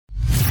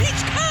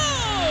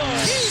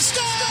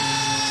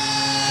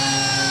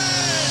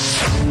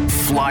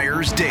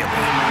Flyers Daily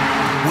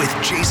with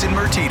Jason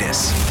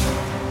Martinez.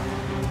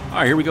 All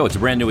right, here we go. It's a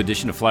brand new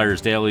edition of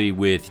Flyers Daily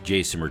with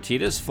Jason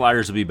Martinez.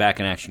 Flyers will be back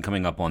in action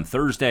coming up on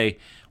Thursday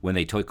when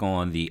they take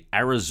on the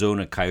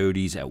Arizona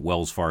Coyotes at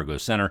Wells Fargo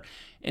Center.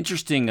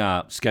 Interesting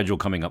schedule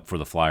coming up for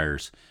the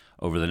Flyers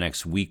over the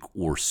next week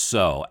or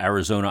so.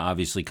 Arizona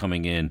obviously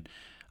coming in,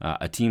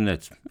 a team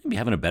that's maybe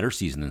having a better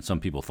season than some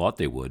people thought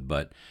they would,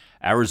 but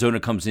Arizona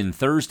comes in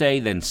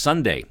Thursday, then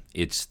Sunday,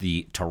 it's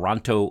the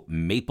Toronto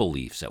Maple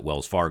Leafs at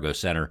Wells Fargo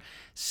Center,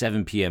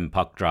 7 p.m.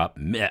 puck drop.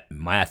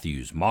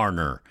 Matthews,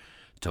 Marner,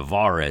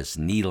 Tavares,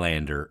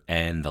 Nylander,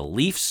 and the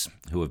Leafs,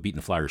 who have beaten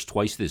the Flyers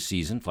twice this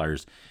season.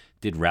 Flyers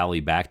did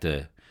rally back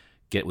to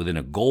get within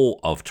a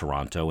goal of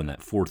Toronto in that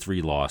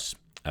 4-3 loss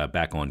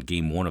back on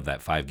game one of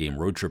that 5-game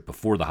road trip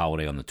before the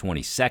holiday on the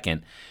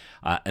 22nd.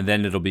 And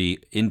then it'll be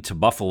into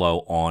Buffalo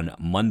on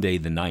Monday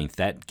the 9th.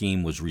 That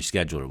game was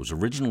rescheduled. It was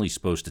originally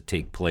supposed to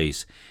take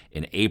place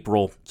in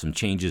April. Some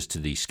changes to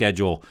the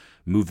schedule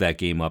moved that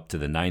game up to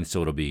the 9th.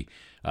 So it'll be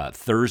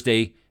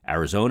Thursday,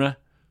 Arizona,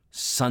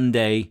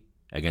 Sunday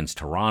against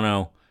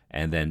Toronto,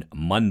 and then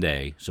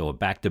Monday. So a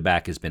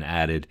back-to-back has been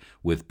added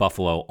with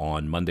Buffalo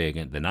on Monday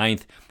again the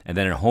 9th, and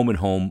then a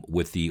home-and-home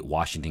with the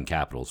Washington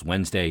Capitals.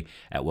 Wednesday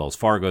at Wells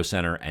Fargo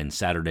Center and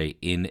Saturday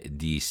in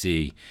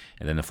D.C.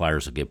 And then the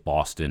Flyers will get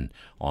Boston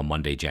on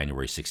Monday,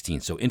 January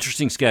 16th. So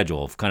interesting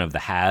schedule of kind of the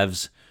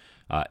haves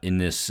in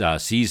this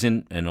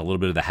season and a little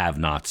bit of the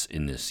have-nots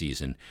in this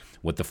season.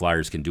 What the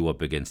Flyers can do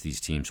up against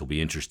these teams will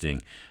be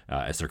interesting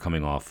as they're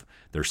coming off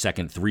their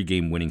second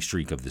 3-game winning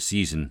streak of the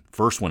season.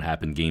 First one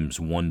happened games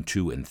 1,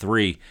 2, and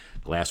 3.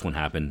 The last one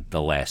happened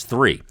the last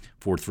 3.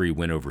 4-3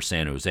 win over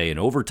San Jose in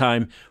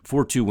overtime,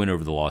 4-2 win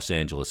over the Los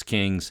Angeles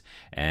Kings,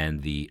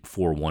 and the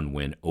 4-1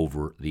 win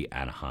over the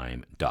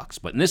Anaheim Ducks.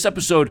 But in this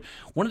episode,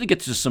 I wanted to get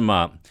to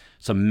some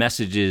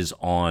messages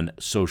on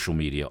social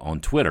media,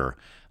 on Twitter,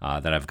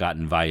 that I've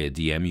gotten via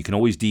DM. You can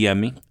always DM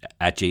me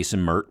at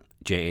Jason Myrt,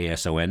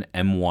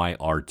 JasonMyrt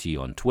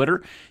on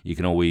Twitter. You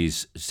can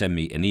always send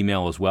me an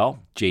email as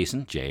well,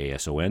 Jason,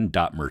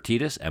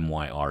 JASON.Martinez,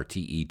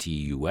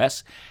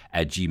 MYRTETUS,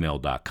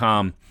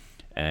 @gmail.com.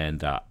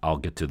 And I'll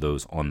get to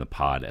those on the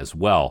pod as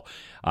well.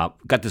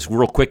 Got this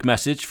real quick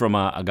message from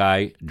a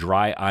guy,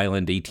 Dry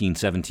Island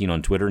 1817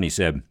 on Twitter, and he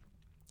said,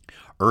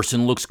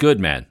 "Ersson looks good,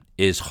 man.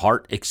 Is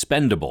Hart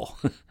expendable?"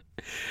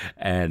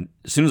 And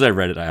as soon as I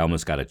read it, I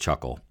almost got a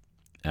chuckle.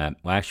 I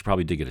actually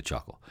probably did get a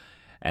chuckle.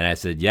 And I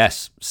said,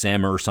 yes,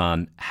 Sam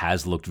Ersson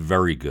has looked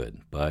very good,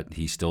 but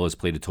he still has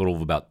played a total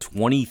of about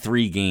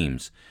 23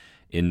 games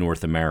in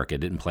North America.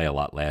 Didn't play a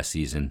lot last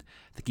season.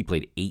 I think he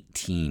played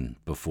 18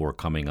 before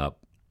coming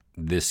up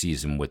this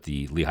season with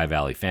the Lehigh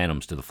Valley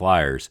Phantoms to the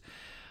Flyers.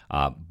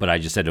 But I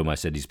just said to him, I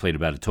said he's played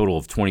about a total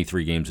of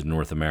 23 games in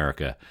North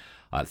America.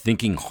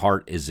 Thinking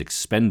Hart is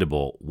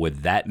expendable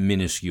with that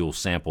minuscule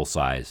sample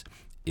size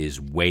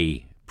is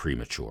way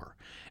premature.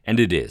 And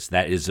it is.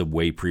 That is a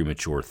way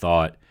premature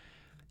thought.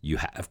 You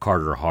have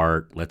Carter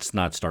Hart. Let's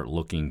not start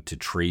looking to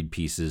trade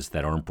pieces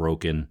that aren't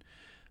broken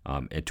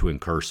and to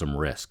incur some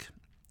risk.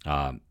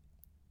 I'd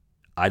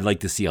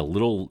like to see a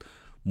little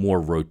more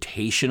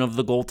rotation of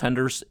the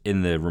goaltenders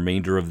in the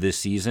remainder of this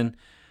season.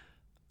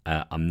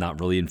 I'm not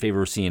really in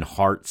favor of seeing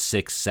Hart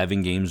 6,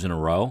 7 games in a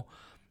row.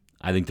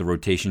 I think the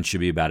rotation should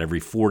be about every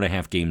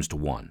 4.5 games to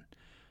 1.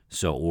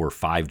 So, or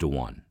 5 to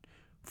 1,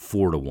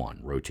 4 to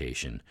 1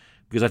 rotation.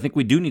 Because I think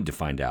we do need to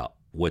find out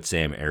what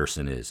Sam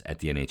Ersson is at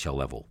the NHL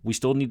level. We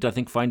still need to, I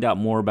think, find out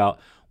more about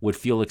what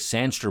Felix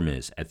Sandstrom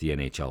is at the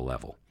NHL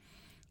level.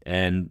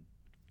 And,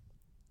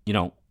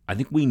 I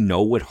think we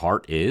know what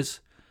Hart is,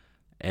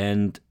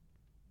 and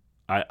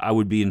I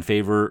would be in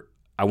favor.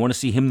 I want to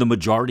see him the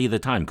majority of the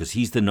time because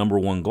he's the number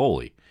one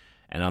goalie.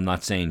 And I'm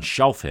not saying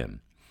shelf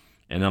him.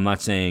 And I'm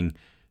not saying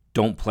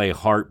don't play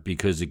Hart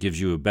because it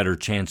gives you a better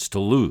chance to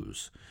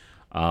lose.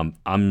 I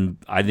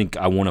think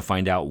I want to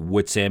find out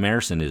what Sam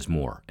Ersson is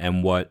more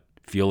and what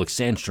Felix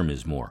Sandstrom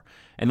is more.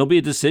 And there'll be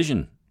a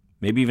decision,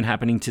 maybe even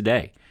happening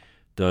today.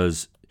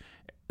 Does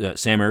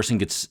Sam Ersson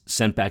get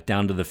sent back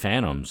down to the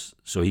Phantoms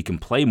so he can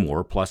play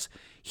more? Plus,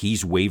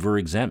 he's waiver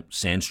exempt.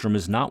 Sandstrom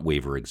is not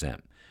waiver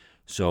exempt.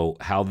 So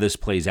how this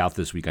plays out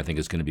this week, I think,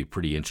 is going to be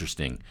pretty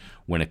interesting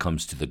when it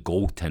comes to the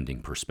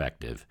goaltending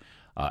perspective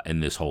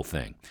in this whole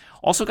thing.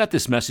 Also got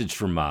this message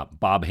from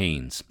Bob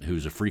Haynes,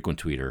 who's a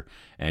frequent tweeter,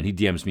 and he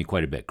DMs me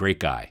quite a bit. Great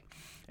guy.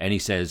 And he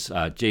says,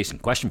 Jason,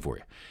 question for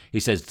you. He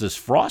says, does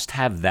Frost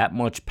have that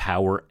much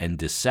power and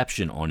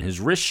deception on his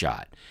wrist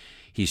shot?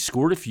 He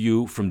scored a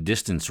few from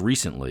distance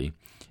recently.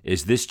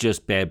 Is this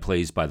just bad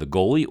plays by the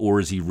goalie, or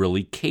is he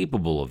really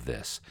capable of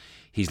this?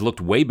 He's looked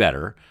way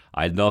better.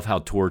 I love how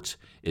Torts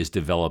is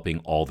developing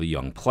all the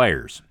young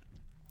players.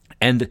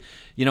 And,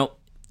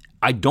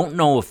 I don't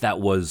know if that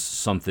was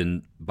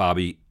something,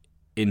 Bobby,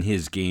 in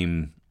his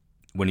game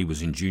when he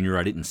was in junior.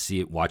 I didn't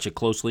watch it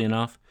closely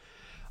enough.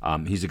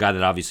 He's a guy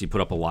that obviously put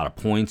up a lot of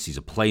points. He's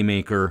a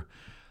playmaker.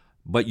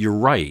 But you're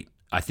right.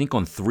 I think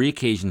on 3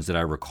 occasions that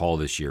I recall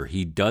this year,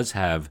 he does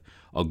have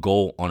a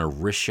goal on a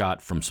wrist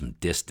shot from some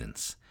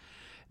distance.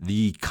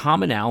 The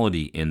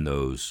commonality in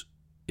those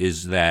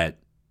is that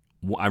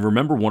I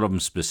remember one of them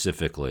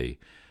specifically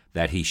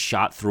that he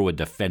shot through a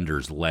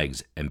defender's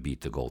legs and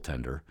beat the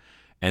goaltender.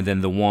 And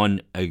then the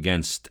one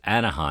against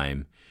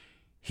Anaheim,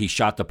 he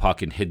shot the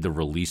puck and hid the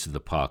release of the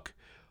puck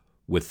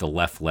with the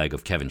left leg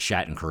of Kevin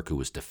Shattenkirk, who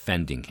was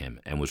defending him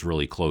and was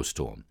really close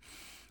to him.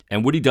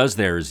 And what he does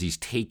there is he's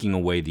taking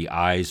away the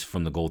eyes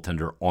from the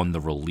goaltender on the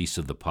release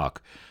of the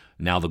puck.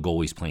 Now the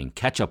goalie's playing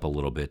catch-up a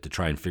little bit to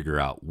try and figure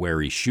out where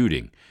he's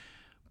shooting.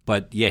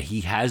 But, yeah,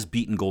 he has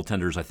beaten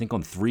goaltenders, I think,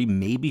 on 3,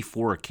 maybe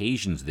 4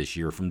 occasions this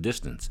year from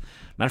distance.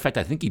 Matter of fact,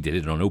 I think he did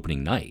it on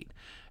opening night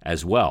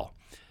as well.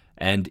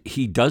 And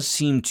he does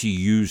seem to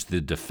use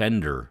the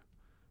defender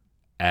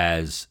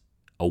as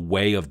a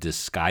way of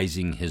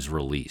disguising his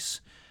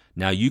release.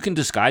 Now, you can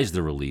disguise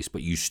the release,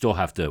 but you still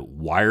have to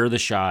wire the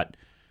shot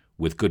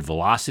with good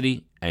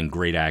velocity and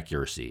great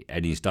accuracy.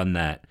 And he's done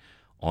that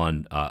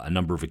on a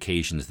number of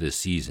occasions this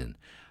season.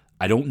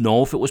 I don't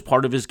know if it was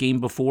part of his game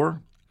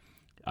before.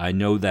 I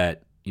know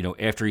that,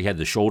 after he had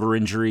the shoulder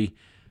injury,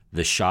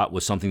 the shot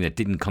was something that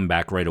didn't come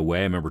back right away.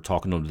 I remember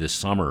talking to him this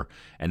summer,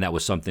 and that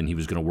was something he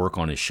was going to work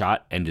on, his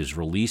shot and his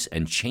release,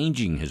 and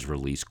changing his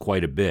release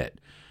quite a bit.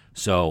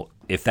 So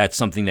if that's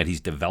something that he's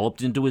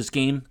developed into his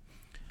game,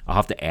 I'll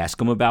have to ask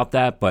him about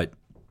that. But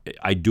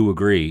I do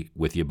agree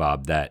with you,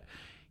 Bob, that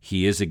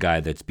he is a guy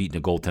that's beaten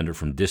a goaltender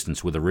from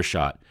distance with a wrist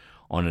shot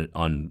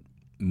on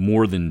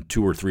more than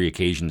 2 or 3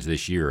 occasions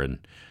this year,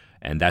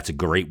 and that's a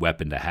great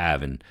weapon to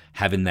have. And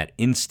having that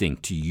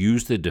instinct to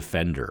use the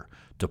defender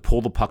to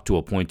pull the puck to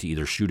a point to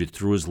either shoot it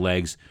through his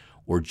legs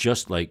or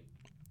just like,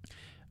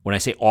 when I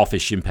say off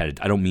his shin pad,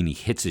 I don't mean he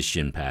hits his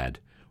shin pad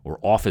or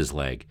off his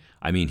leg.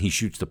 I mean he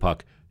shoots the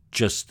puck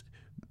just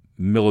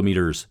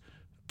millimeters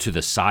to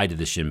the side of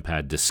the shin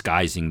pad,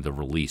 disguising the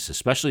release,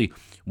 especially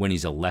when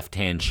he's a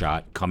left-hand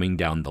shot coming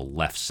down the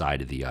left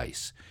side of the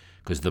ice,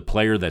 because the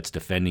player that's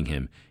defending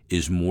him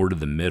is more to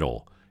the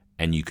middle,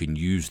 and you can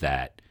use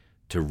that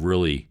to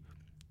really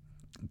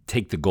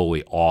take the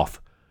goalie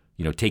off,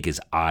 take his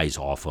eyes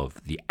off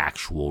of the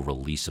actual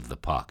release of the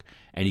puck.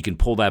 And he can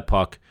pull that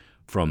puck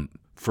from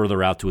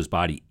further out to his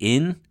body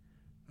in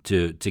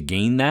to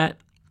gain that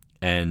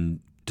and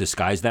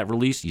disguise that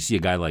release. You see a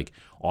guy like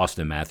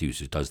Austin Matthews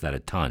who does that a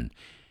ton.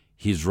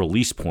 His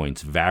release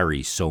points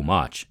vary so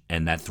much,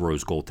 and that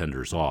throws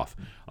goaltenders off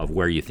of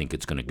where you think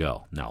it's going to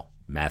go. Now,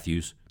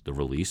 Matthews, the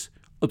release,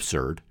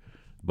 absurd,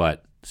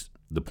 but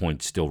the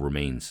point still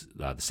remains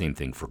the same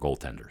thing for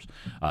goaltenders.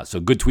 So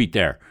good tweet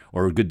there,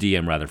 or a good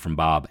DM rather, from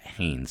Bob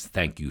Haynes.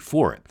 Thank you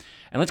for it.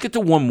 And let's get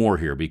to one more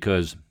here,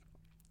 because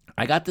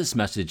I got this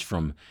message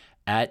from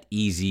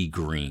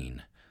 @EasyGreen.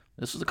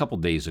 This was a couple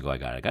days ago I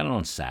got it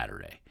on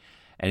Saturday.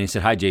 And he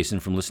said, "Hi, Jason,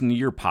 from listening to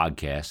your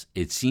podcast,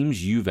 it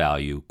seems you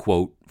value,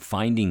 quote,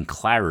 finding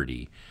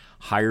clarity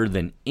higher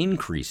than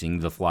increasing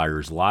the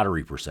Flyers'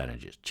 lottery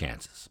percentages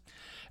chances.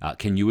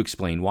 Can you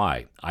explain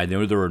why? I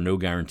know there are no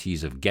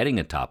guarantees of getting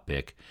a top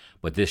pick,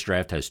 but this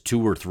draft has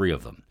 2 or 3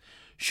 of them.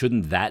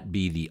 Shouldn't that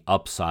be the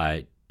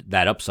upside?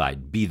 That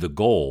upside be the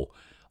goal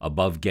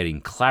above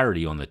getting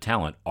clarity on the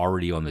talent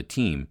already on the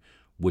team,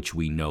 which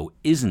we know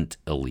isn't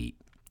elite?"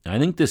 And I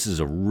think this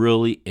is a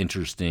really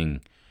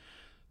interesting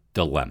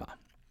dilemma,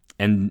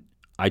 and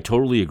I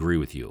totally agree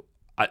with you.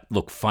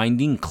 Look,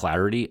 finding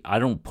clarity, I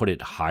don't put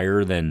it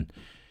higher than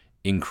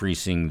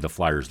increasing the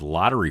Flyers'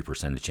 lottery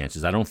percentage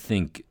chances. I don't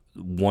think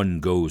one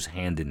goes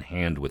hand in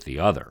hand with the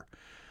other.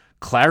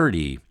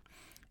 Clarity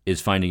is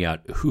finding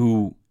out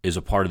who is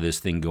a part of this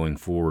thing going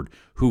forward,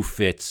 who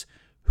fits,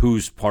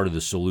 who's part of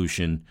the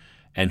solution,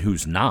 and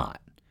who's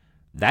not.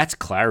 That's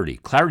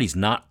clarity. Clarity's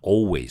not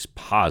always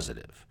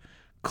positive.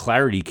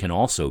 Clarity can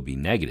also be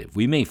negative.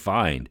 We may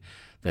find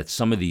that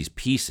some of these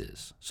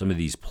pieces, some of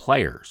these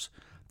players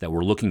that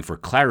we're looking for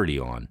clarity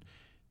on,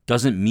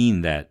 doesn't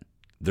mean that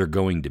they're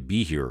going to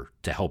be here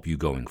to help you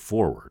going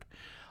forward.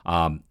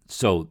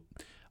 So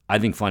I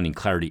think finding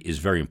clarity is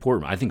very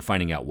important. I think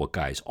finding out what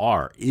guys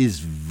are is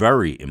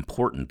very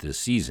important this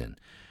season,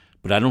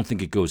 but I don't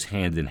think it goes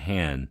hand in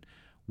hand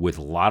with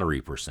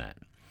lottery percent.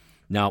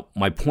 Now,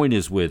 my point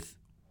is with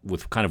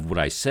kind of what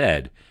I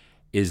said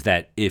is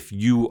that if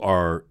you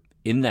are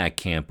in that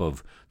camp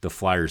of the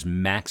Flyers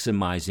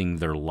maximizing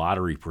their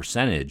lottery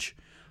percentage,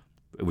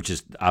 which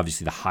is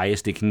obviously the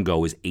highest it can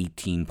go is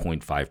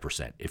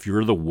 18.5%. If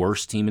you're the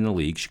worst team in the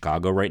league,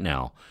 Chicago right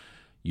now,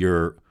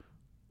 you're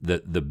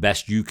the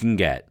best you can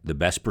get, the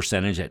best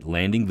percentage at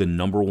landing the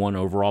number 1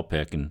 overall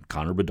pick, and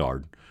Connor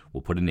Bedard, we'll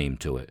put a name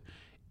to it,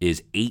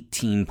 is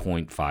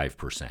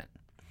 18.5%.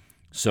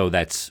 So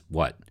that's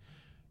what?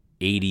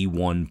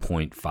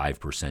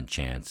 81.5%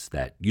 chance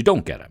that you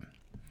don't get him.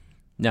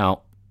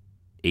 Now,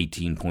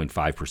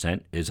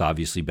 18.5% is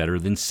obviously better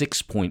than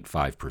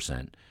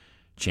 6.5%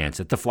 chance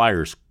that the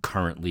Flyers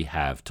currently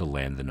have to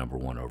land the number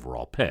 1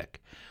 overall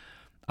pick.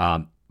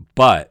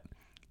 But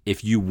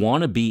if you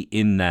want to be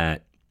in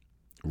that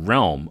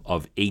realm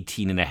of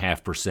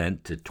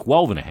 18.5% to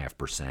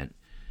 12.5%,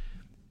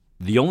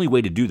 the only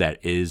way to do that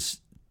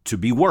is to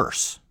be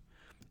worse.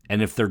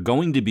 And if they're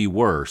going to be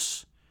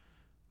worse,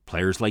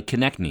 players like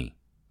Konechny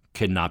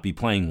cannot be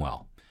playing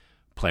well.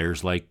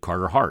 Players like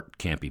Carter Hart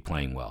can't be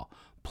playing well.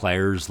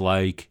 Players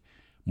like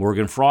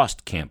Morgan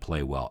Frost can't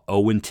play well.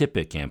 Owen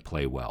Tippett can't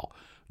play well.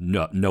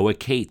 Noah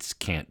Cates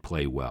can't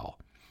play well.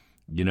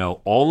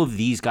 All of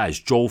these guys,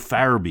 Joel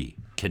Farabee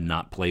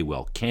cannot play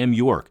well. Cam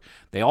York,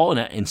 they all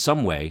in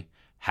some way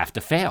have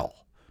to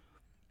fail.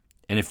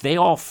 And if they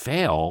all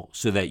fail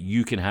so that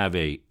you can have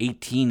a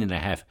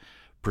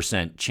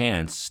 18.5%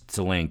 chance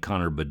to land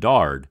Connor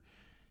Bedard,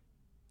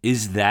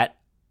 is that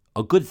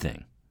a good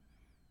thing?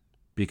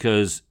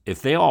 Because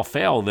if they all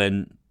fail,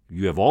 then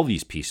you have all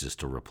these pieces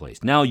to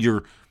replace. Now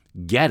you're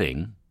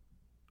getting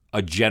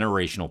a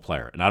generational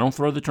player. And I don't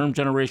throw the term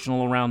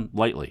generational around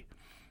lightly.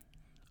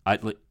 I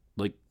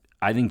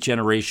think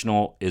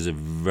generational is a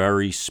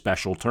very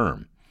special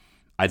term.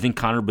 I think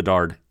Connor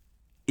Bedard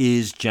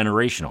is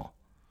generational.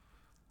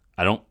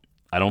 I don't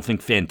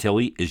think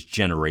Fantilli is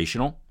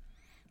generational.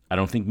 I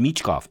don't think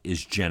Michkov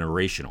is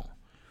generational.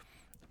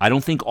 I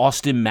don't think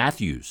Austin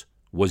Matthews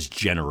was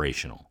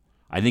generational.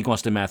 I think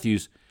Austin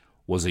Matthews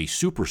was a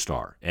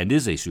superstar and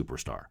is a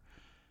superstar,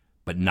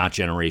 but not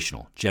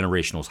generational.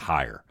 Generational is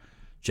higher.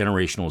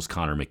 Generational is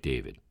Connor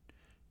McDavid.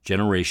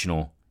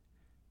 Generational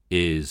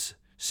is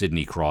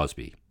Sidney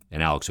Crosby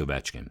and Alex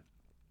Ovechkin.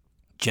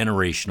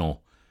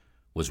 Generational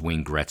was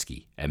Wayne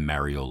Gretzky and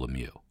Mario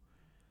Lemieux.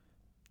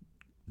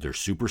 There's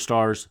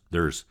superstars,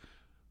 there's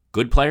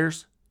good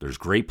players, there's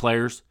great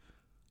players,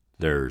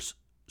 there's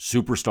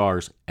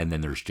superstars, and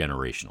then there's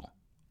generational.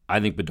 I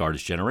think Bedard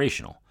is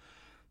generational.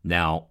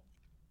 Now,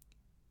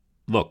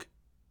 look,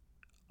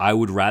 I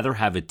would rather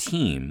have a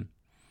team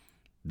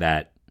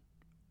that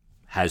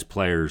has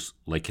players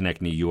like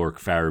Konechny, York,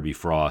 Farabee,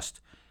 Frost,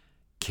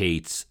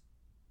 Cates,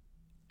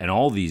 and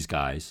all these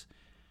guys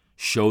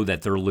show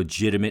that they're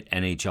legitimate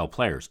NHL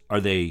players. Are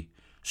they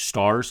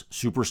stars,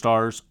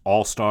 superstars,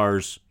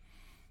 all-stars,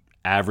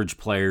 average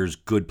players,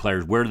 good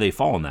players? Where do they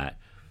fall in that?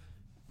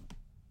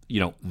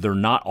 They're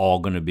not all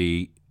going to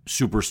be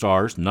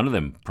superstars. None of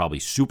them probably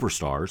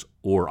superstars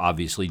or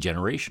obviously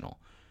generational.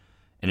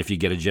 And if you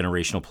get a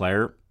generational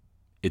player,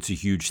 it's a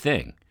huge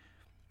thing.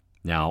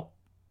 Now,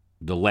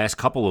 the last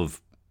couple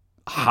of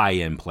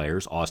high-end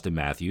players, Austin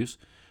Matthews,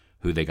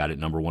 who they got at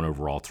number 1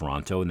 overall,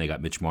 Toronto, and they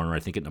got Mitch Marner, I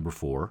think, at number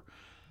 4.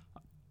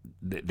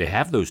 They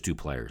have those two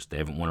players. They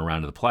haven't won a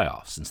round of the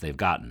playoffs since they've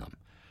gotten them.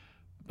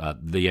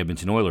 The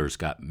Edmonton Oilers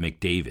got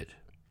McDavid,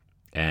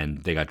 and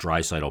they got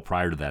Draisaitl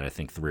prior to that, I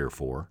think 3 or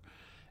 4.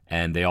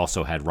 And they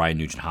also had Ryan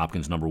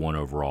Nugent-Hopkins, number 1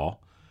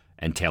 overall,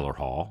 and Taylor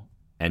Hall,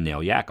 and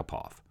Nail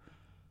Yakupov.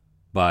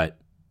 But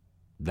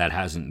that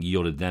hasn't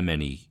yielded them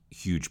any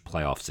huge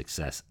playoff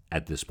success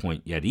at this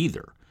point yet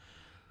either.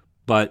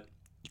 But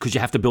because you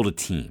have to build a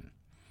team.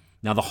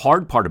 Now, the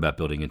hard part about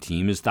building a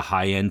team is the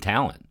high-end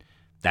talent.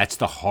 That's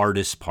the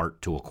hardest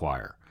part to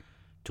acquire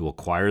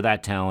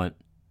that talent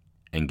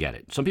and get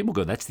it. Some people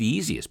go, that's the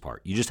easiest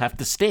part. You just have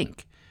to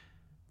stink.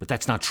 But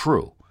that's not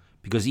true.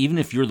 Because even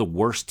if you're the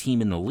worst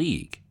team in the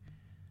league,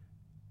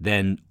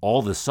 then all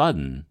of a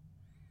sudden,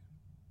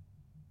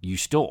 you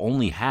still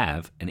only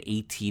have an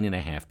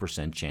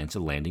 18.5% chance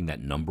of landing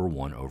that number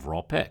 1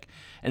 overall pick.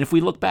 And if we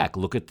look back,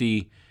 look at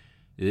the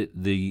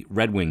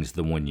Red Wings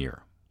the one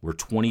year. We're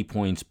 20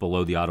 points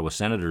below the Ottawa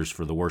Senators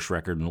for the worst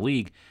record in the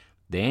league.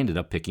 They ended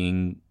up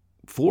picking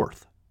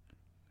 4th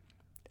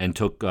and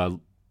took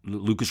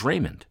Lucas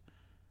Raymond.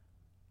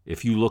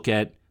 If you look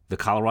at the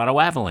Colorado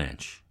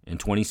Avalanche in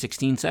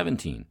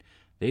 2016-17,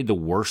 they had the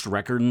worst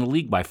record in the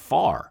league by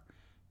far.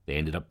 They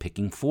ended up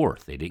picking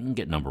 4th. They didn't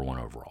get number 1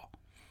 overall.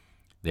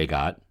 They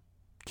got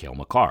Cale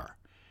Makar.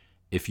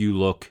 If you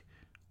look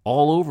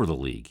all over the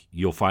league,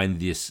 you'll find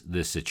this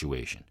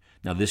situation.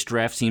 Now, this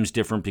draft seems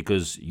different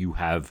because you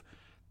have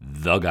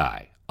a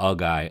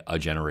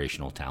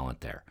generational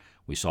talent there.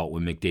 We saw it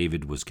when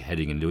McDavid was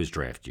heading into his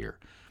draft year.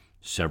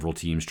 Several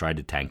teams tried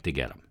to tank to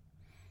get him.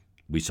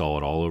 We saw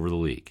it all over the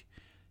league.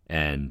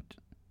 And,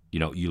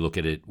 you look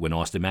at it when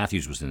Austin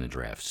Matthews was in the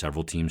draft.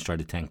 Several teams tried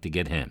to tank to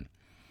get him.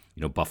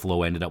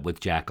 Buffalo ended up with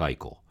Jack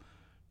Eichel.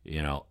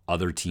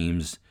 Other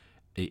teams,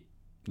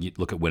 you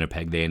look at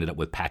Winnipeg, they ended up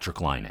with Patrick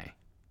Laine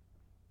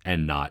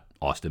and not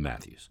Austin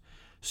Matthews.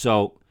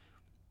 So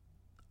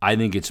I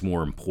think it's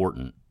more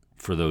important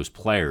for those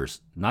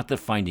players, not that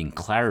finding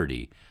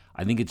clarity.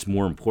 I think it's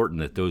more important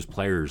that those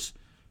players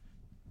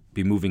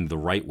be moving the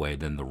right way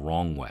than the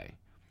wrong way.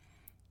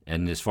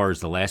 And as far as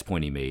the last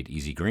point he made,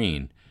 Easy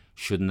Green,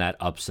 shouldn't that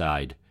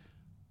upside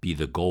be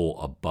the goal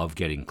above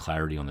getting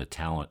clarity on the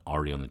talent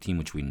already on the team,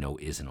 which we know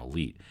isn't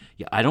elite?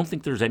 Yeah, I don't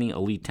think there's any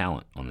elite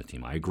talent on the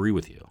team. I agree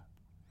with you.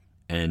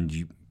 And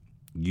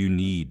you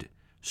need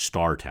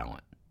star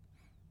talent.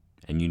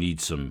 And you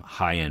need some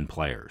high-end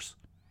players.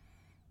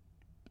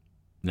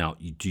 Now,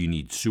 do you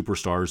need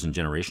superstars and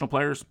generational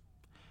players?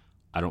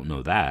 I don't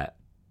know that.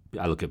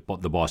 I look at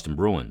the Boston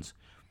Bruins.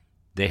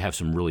 They have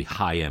some really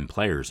high-end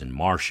players in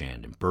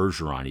Marchand and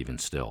Bergeron even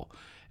still,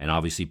 and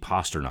obviously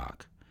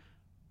Pasternak.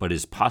 But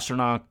is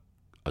Pasternak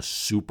a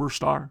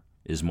superstar?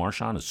 Is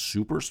Marchand a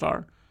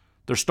superstar?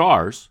 They're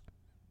stars.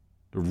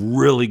 They're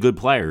really good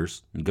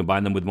players. You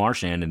combine them with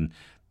Marchand, and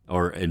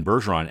in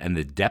Bergeron, and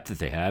the depth that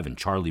they have, and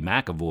Charlie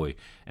McAvoy,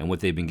 and what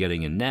they've been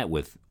getting in net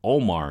with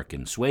Ullmark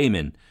and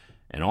Swayman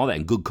and all that,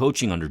 and good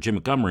coaching under Jim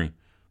Montgomery,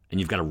 and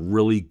you've got a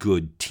really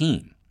good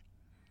team.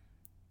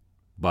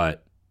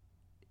 But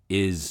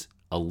is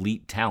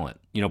elite talent.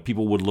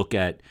 People would look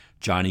at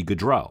Johnny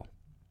Gaudreau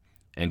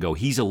and go,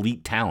 he's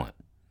elite talent.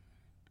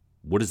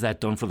 What has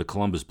that done for the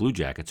Columbus Blue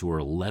Jackets, who are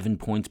 11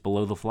 points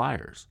below the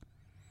Flyers?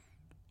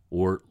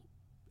 Or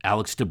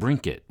Alex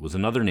DeBrincat was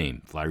another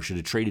name. Flyers should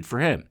have traded for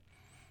him.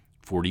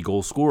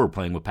 40-goal scorer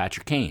playing with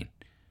Patrick Kane.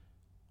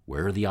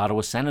 Where are the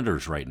Ottawa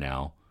Senators right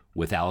now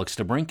with Alex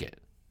DeBrincat?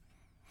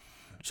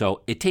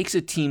 So it takes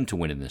a team to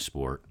win in this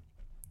sport.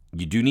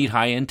 You do need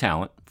high-end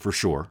talent, for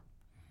sure,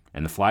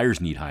 and the Flyers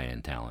need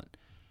high-end talent.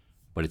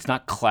 But it's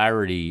not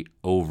clarity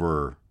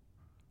over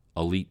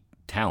elite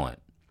talent.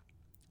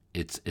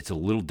 It's a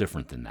little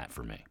different than that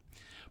for me.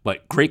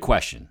 But great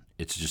question.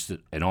 It's just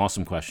an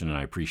awesome question, and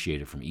I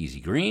appreciate it from Easy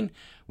Green.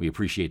 We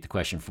appreciate the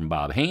question from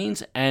Bob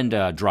Haynes and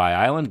Dry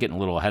Island, getting a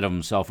little ahead of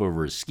himself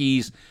over his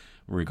skis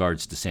in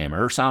regards to Sam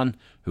Ersson,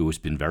 who has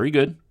been very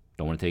good.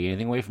 Don't want to take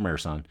anything away from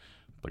Ersson,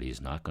 but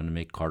he's not going to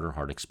make Carter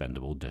Hart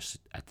expendable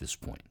just at this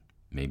point.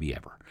 Maybe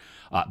ever.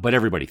 But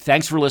everybody,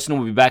 thanks for listening.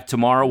 We'll be back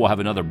tomorrow. We'll have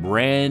another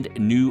brand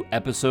new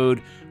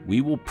episode. We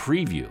will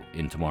preview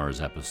in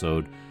tomorrow's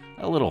episode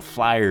a little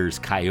Flyers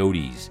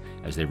Coyotes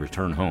as they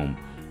return home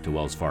to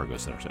Wells Fargo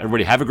Center. So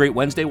everybody have a great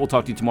Wednesday. We'll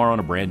talk to you tomorrow on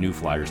a brand new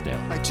Flyers Daily.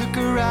 I took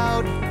her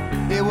out.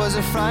 It was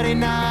a Friday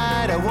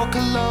night. I woke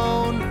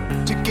alone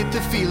to get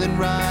the feeling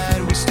right.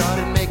 We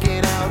started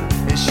making out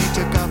and she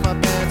took off my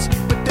pants,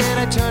 but then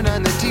I turned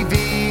on the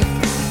TV.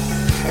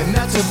 And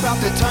that's about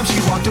the time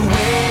she walked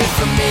away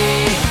from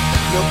me.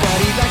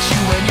 Nobody likes you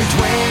when you're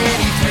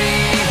 23.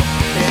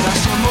 And I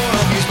still more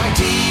abuse my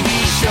TV.